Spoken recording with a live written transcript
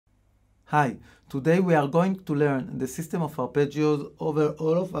Hi, today we are going to learn the system of arpeggios over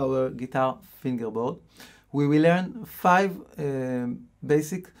all of our guitar fingerboard. We will learn 5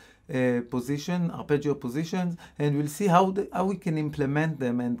 basic arpeggio positions, and we'll see how we can implement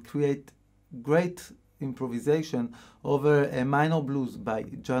them and create great improvisation over a minor blues by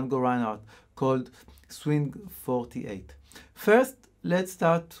Django Reinhardt called Swing 48. First, let's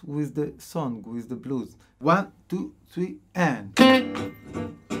start with the song, with the blues. 1, 2, 3, and...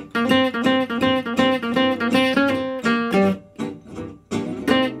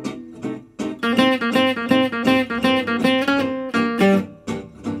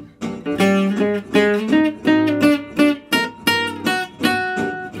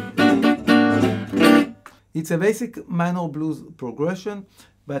 It's a basic minor blues progression,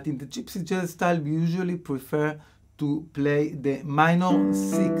 but in the Gypsy Jazz style we usually prefer to play the minor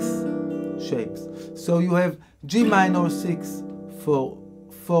 6 shapes. So you have G minor 6 for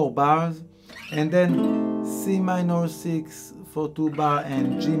 4 bars, and then C minor 6 for 2 bars,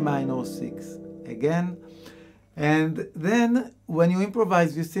 and G minor 6 again. And then when you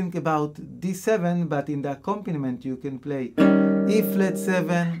improvise, you think about D7, but in the accompaniment you can play E flat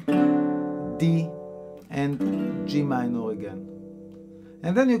 7, D, and G minor again.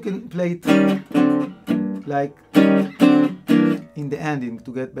 And then you can play it like in the ending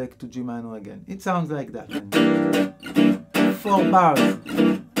to get back to G minor again. It sounds like that. 4 bars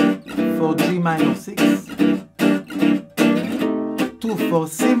for G minor 6, 2 for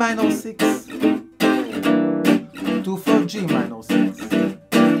C minor 6, 2 for G minor 6,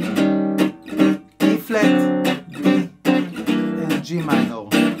 E flat, D, and G minor,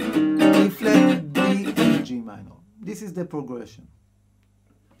 E flat, D, and G minor. This is the progression.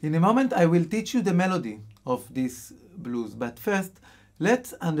 In a moment I will teach you the melody of this blues, but first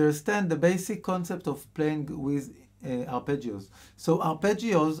let's understand the basic concept of playing with arpeggios. So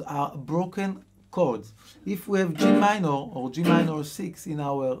arpeggios are broken chords. If we have G minor or G minor 6 in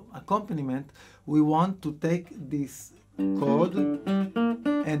our accompaniment, we want to take this chord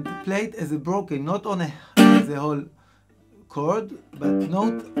and play it as a broken, not on as a whole chord, but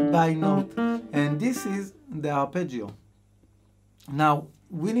note by note. And this is the arpeggio. Now,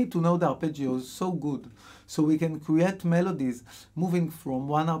 we need to know the arpeggios so good so we can create melodies moving from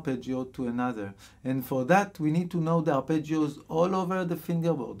one arpeggio to another. And for that, we need to know the arpeggios all over the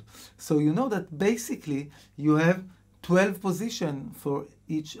fingerboard. So you know that basically you have 12 positions for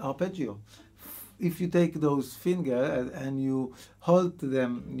each arpeggio. If you take those fingers and you hold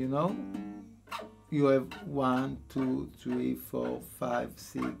them, you know, you have 1, 2, 3, 4, 5,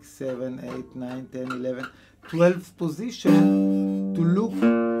 6, 7, 8, 9, 10, 11, 12 positions to look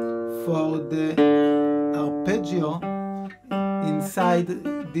for the arpeggio inside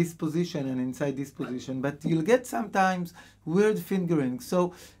this position and inside this position. But you'll get sometimes weird fingering.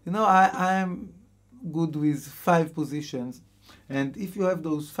 So, you know, I am good with 5 positions. And if you have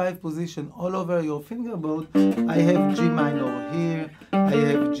those 5 positions all over your fingerboard, I have G minor here, I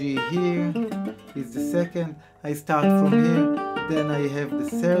have G here, is the second, I start from here, then I have the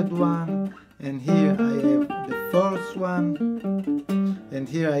third one, and here I have the fourth one, and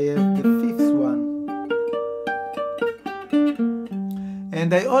here I have the 5th one.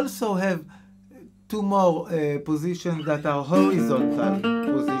 And I also have 2 more positions that are horizontal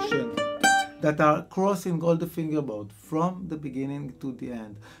positions, that are crossing all the fingerboard from the beginning to the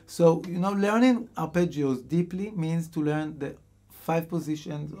end. So, you know, learning arpeggios deeply means to learn the 5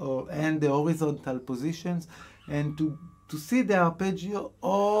 positions and the horizontal positions, and to see the arpeggio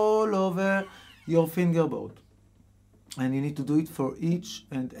all over your fingerboard. And you need to do it for each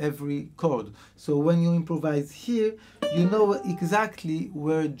and every chord. So when you improvise here, you know exactly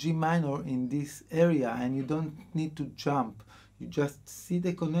where G minor in this area, and you don't need to jump. You just see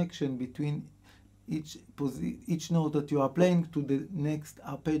the connection between each note that you are playing to the next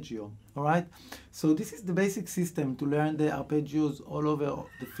arpeggio. All right? So this is the basic system to learn the arpeggios all over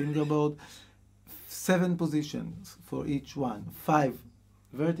the fingerboard. 7 positions for each one, 5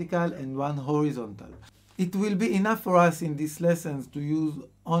 vertical and 1 horizontal. It will be enough for us in these lessons to use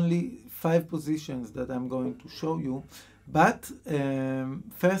only 5 positions that I'm going to show you. But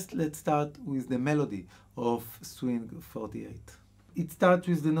first let's start with the melody of Swing 48. It starts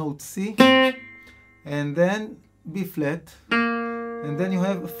with the note C, and then B flat, and then you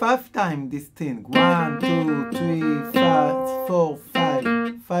have 5 times this thing. 1, 2, 3, 5, 4,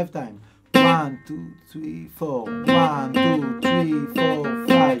 5. 5 times. 1, 2, 3, 4. 1, 2, 3, 4,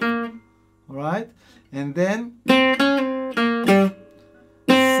 5. Alright? And then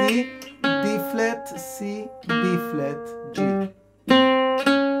C, D flat, C, B flat, G.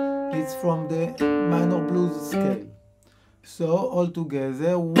 It's from the minor blues scale. So all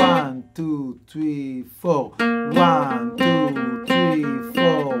together, 1, 2, 3, 4. 1, 2, 3,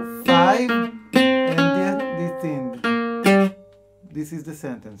 4, 5. And this thing. This is the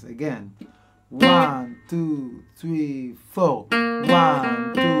sentence again. 1, 2, 3, 4.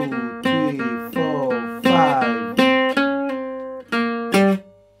 1, 2, 3, 4, 5.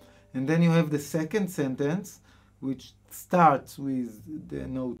 And then you have the second sentence, which starts with the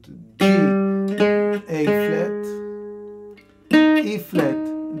note G, A flat, E flat,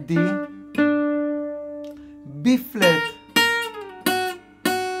 D, B flat,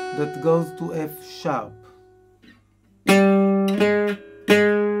 that goes to F sharp.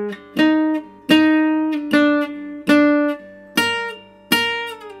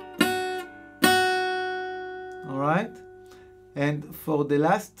 Alright? And for the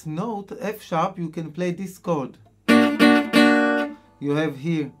last note, F sharp, you can play this chord. You have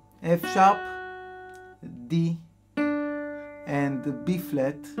here F sharp, D, and B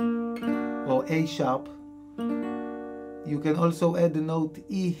flat, or A sharp. You can also add the note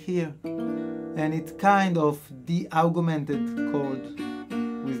E here, and it's kind of the augmented chord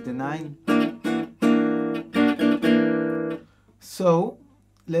with the 9. So,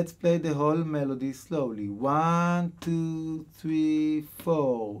 let's play the whole melody slowly. 1, 2, 3,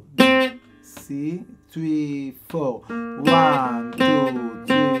 4. C, 3, 4. 1, 2,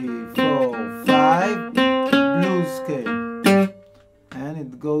 3, 4, 5. Blues scale. And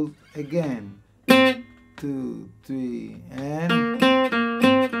it goes again. 2, 3, and.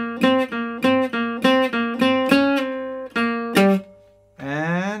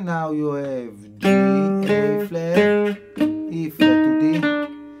 And now you have G, A flat, E flat to D,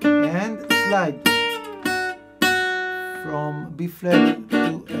 and slide from B flat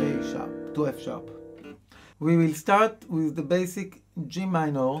to A sharp, to F sharp. We will start with the basic G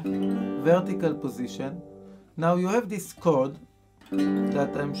minor vertical position. Now you have this chord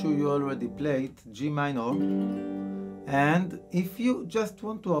that I'm sure you already played, G minor, and if you just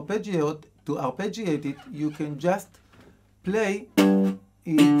want to arpeggiate it, you can just play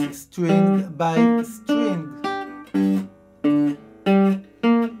it string by string,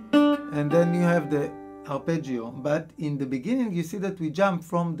 and then you have the arpeggio. But in the beginning you see that we jump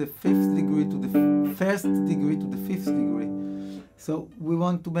from the 5th degree to the 1st degree to the 5th degree. So we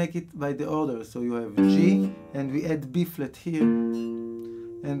want to make it by the order. So you have G, and we add B flat here,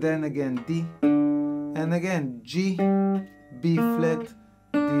 and then again D, and again G, B flat,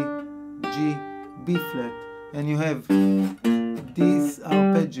 D, G, B flat, and you have this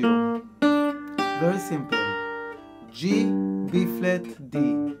arpeggio. Very simple. G, B flat,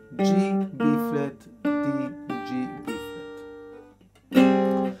 D, G, B flat, D, G, B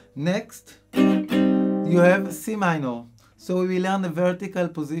flat. Next, you have C minor. So we will learn a vertical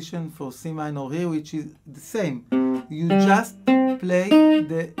position for C minor here, which is the same. You just play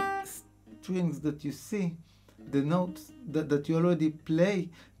the strings that you see, the notes that you already play,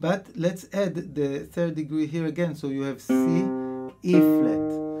 but let's add the 3rd degree here again. So you have C, E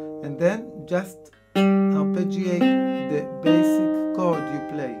flat, and then just arpeggiate the basic chord you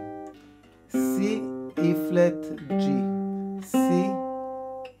play. C, E flat, G, C,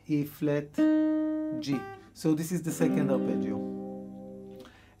 E flat, G. So this is the 2nd arpeggio.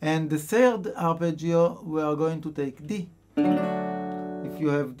 And the 3rd arpeggio, we are going to take D. If you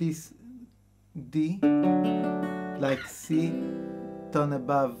have this D, like C, tone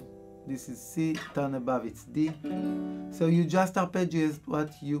above, this is C, tone above, it's D. So you just arpeggiate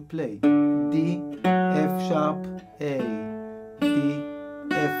what you play. D, F sharp, A, D,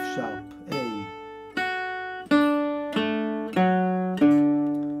 F sharp, A.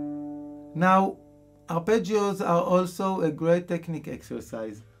 Now, arpeggios are also a great technique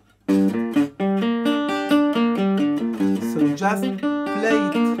exercise. So just play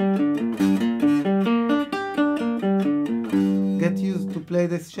it. Get used to play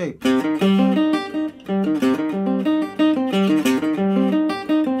this shape.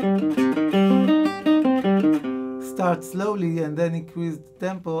 Start slowly and then increase the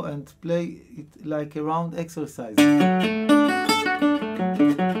tempo and play it like a round exercise.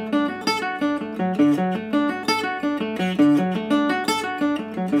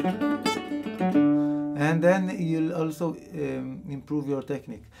 And then you'll also improve your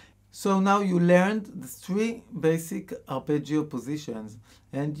technique. So now you learned the 3 basic arpeggio positions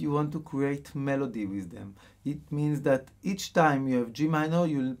and you want to create melody with them. It means that each time you have G minor,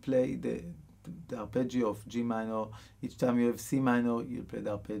 you'll play the arpeggio of G minor. Each time you have C minor, you'll play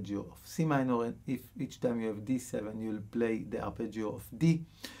the arpeggio of C minor. And if each time you have D7, you'll play the arpeggio of D.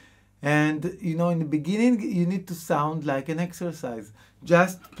 And you know, in the beginning, you need to sound like an exercise.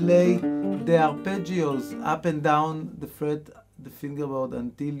 Just play the arpeggios up and down the fret, the fingerboard,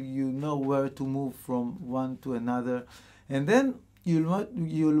 until you know where to move from one to another. And then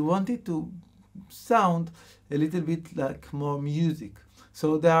you'll want it to sound a little bit like more music.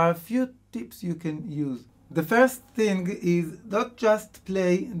 So there are a few tips you can use. The first thing is not just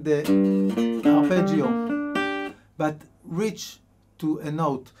play the arpeggio, but reach to a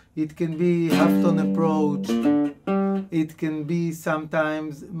note. It can be half-tone approach. It can be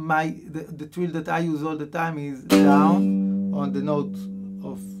sometimes the trill that I use all the time is down on the note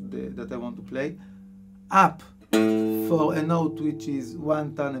of that I want to play, up for a note which is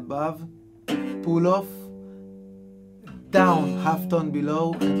one tone above, pull off, down half tone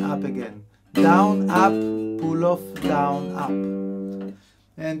below, and up again. Down, up, pull off, down, up.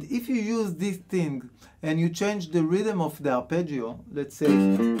 And if you use this thing and you change the rhythm of the arpeggio, let's say,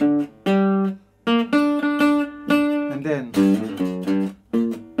 and then,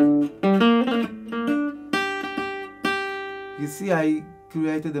 you see I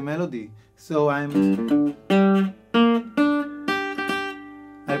created a melody. So I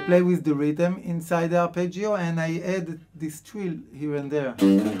play with the rhythm inside the arpeggio and I add this trill here and there.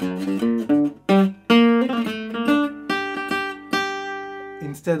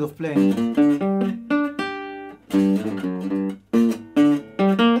 Instead of playing.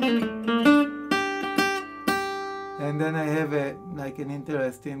 And then I have like an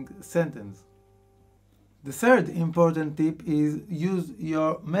interesting sentence. The third important tip is use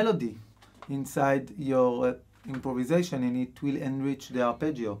your melody inside your improvisation, and it will enrich the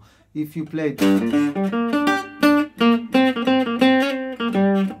arpeggio. If you play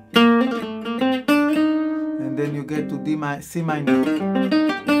and then you get to C minor,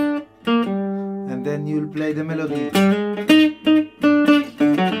 and then you'll play the melody,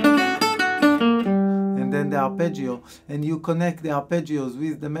 and then the arpeggio, and you connect the arpeggios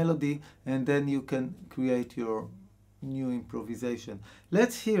with the melody, and then you can create your new improvisation.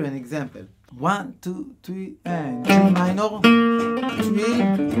 Let's hear an example. 1, 2, 3, and G minor, trill,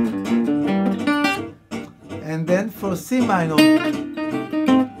 and then for C minor,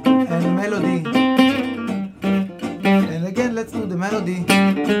 and melody, and again let's do the melody,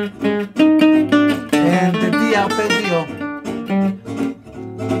 and the D arpeggio,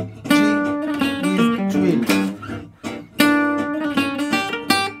 G with trill,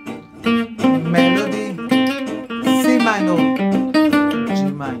 melody, C minor, G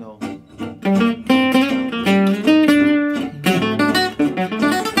minor,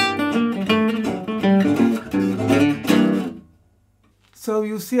 So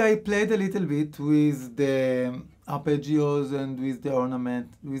you see I played a little bit with the arpeggios and with the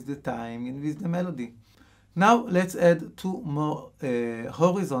ornament, with the time and with the melody. Now let's add two more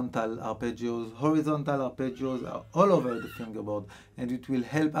horizontal arpeggios. Horizontal arpeggios are all over the fingerboard and it will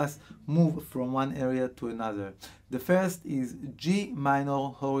help us move from one area to another. The first is G minor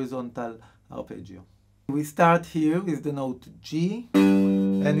horizontal arpeggio. We start here with the note G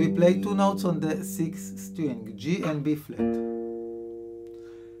and we play two notes on the 6th string, G and B flat.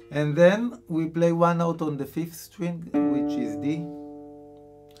 And then we play one note on the 5th string, which is D.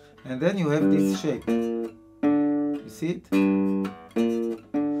 And then you have this shape. You see it?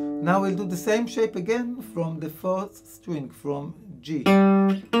 Now we'll do the same shape again from the 4th string, from G.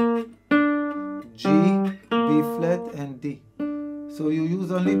 G, B flat, and D. So you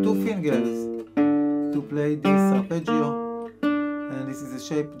use only two fingers to play this arpeggio. And this is a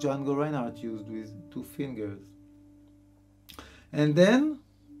shape Django Reinhardt used with two fingers. And then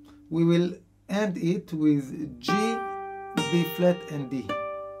we will end it with G, B flat, and D.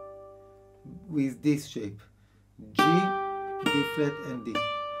 With this shape. G, B flat, and D.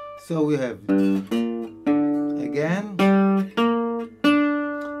 So we have again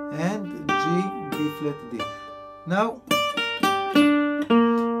and G, B flat, D. Now,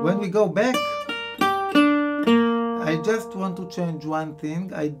 when we go back, I just want to change one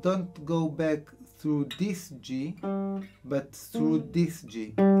thing. I don't go back through this G, but through this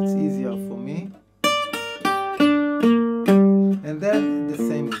G. It's easier for me. And then the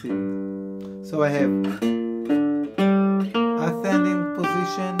same thing. So I have ascending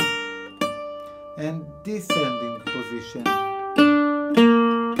position and descending position.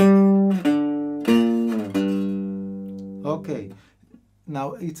 Okay.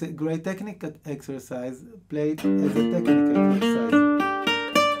 Now it's a great technical exercise. Play it as a technical exercise.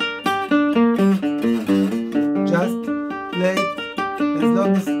 Just play it as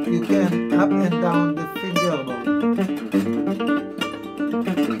long as you can, up and down the fingerboard.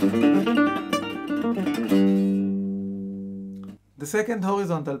 The second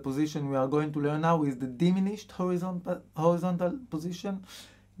horizontal position we are going to learn now is the diminished horizontal position.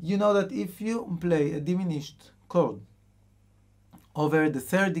 You know that if you play a diminished chord over the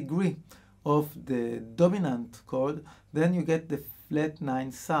third degree of the dominant chord, then you get the flat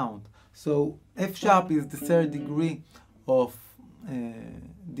 9 sound. So F sharp is the third degree of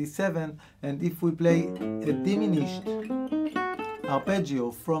D7, and if we play a diminished arpeggio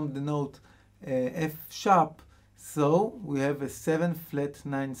from the note F sharp, so we have a 7 flat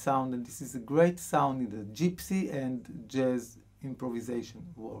 9 sound, and this is a great sound in the Gypsy and Jazz improvisation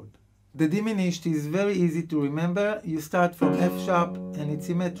world. The diminished is very easy to remember. You start from F sharp and it's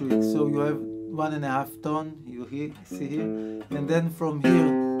symmetric, so you have 1.5 tone, you see here, and then from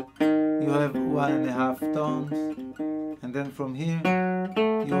here you have 1.5 tones, and then from here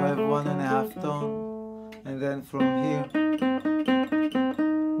you have 1.5 tone, and then from here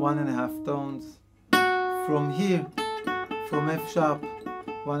 1.5 tones, from here, from F sharp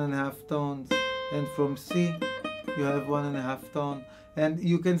 1.5 tones, and from C you have 1.5 tone. And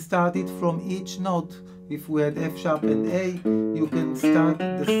you can start it from each note. If we had F sharp and A, you can start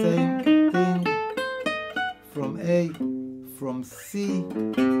the same thing from A. From C,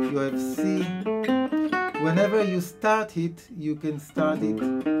 you have C. Whenever you start it, you can start it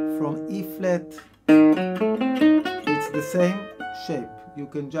from E flat. It's the same shape. You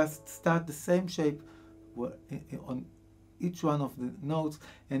can just start the same shape on each one of the notes.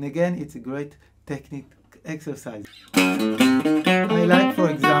 And again, it's a great technique exercise. I like, for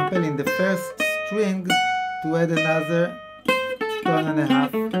example, in the first string to add another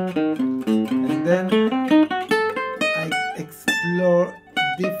 1.5, and then I explore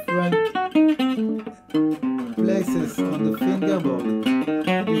different places on the fingerboard.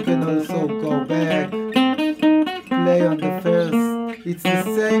 You can also go back, play on the first. It's the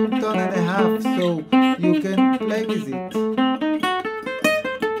same 1.5, so you can play with it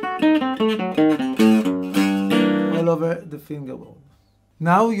all over the fingerboard.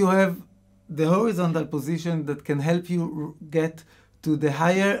 Now you have the horizontal position that can help you get to the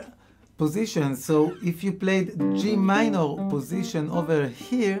higher position. So if you played G minor position over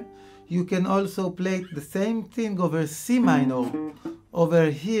here, you can also play the same thing over C minor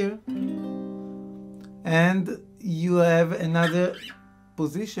over here, and you have another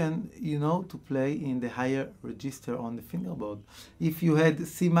position, you know, to play in the higher register on the fingerboard. If you had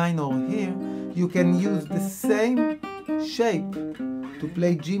C minor here, you can use the same shape to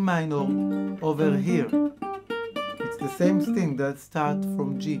play G minor over here. It's the same thing that starts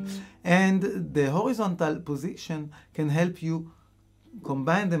from G. And the horizontal position can help you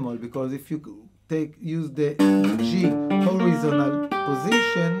combine them all, because if you use the G horizontal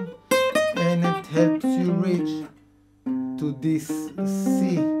position, and it helps you reach to this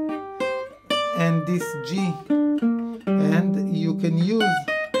C and this G, and you can use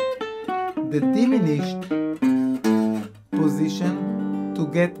the diminished position to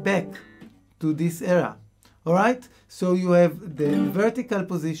get back to this area. Alright, so you have the vertical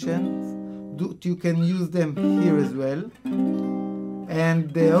positions, you can use them here as well,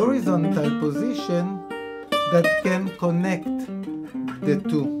 and the horizontal position that can connect the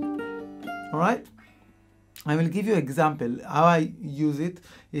two. Alright? I will give you an example how I use it.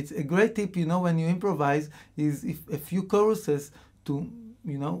 It's a great tip, you know, when you improvise, is if a few choruses to,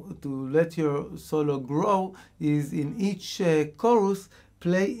 you know, to let your solo grow, is in each chorus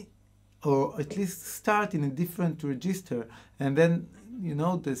play, or at least start in a different register, and then, you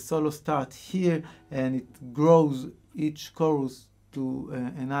know, the solo starts here and it grows each chorus to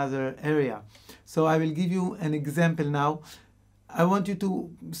another area. So I will give you an example now. I want you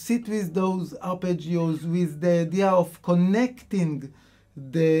to sit with those arpeggios with the idea of connecting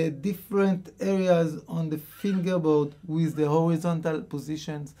the different areas on the fingerboard with the horizontal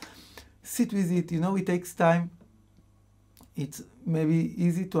positions. Sit with it, you know, it takes time. It's maybe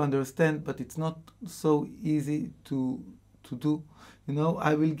easy to understand, but it's not so easy to do. You know,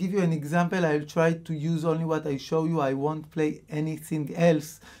 I will give you an example. I'll try to use only what I show you. I won't play anything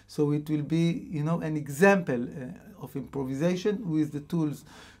else. So it will be, you know, an example of improvisation with the tools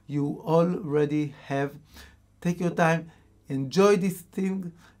you already have. Take your time, enjoy this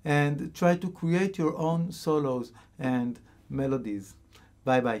thing, and try to create your own solos and melodies.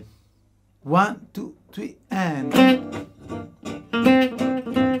 Bye bye. 1, 2, 3, and...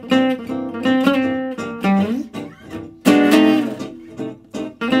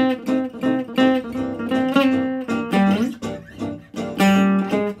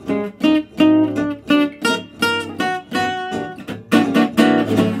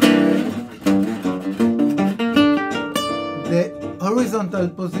 horizontal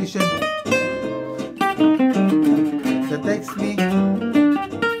position that takes me to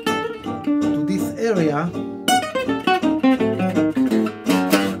this area,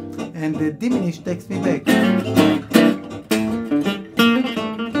 and the diminished takes me back.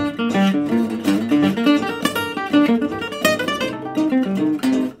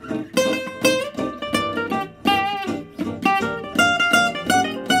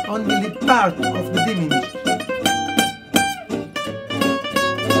 Only the part of the diminished.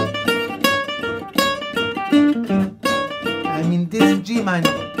 I'm in this G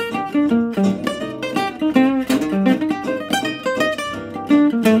minor.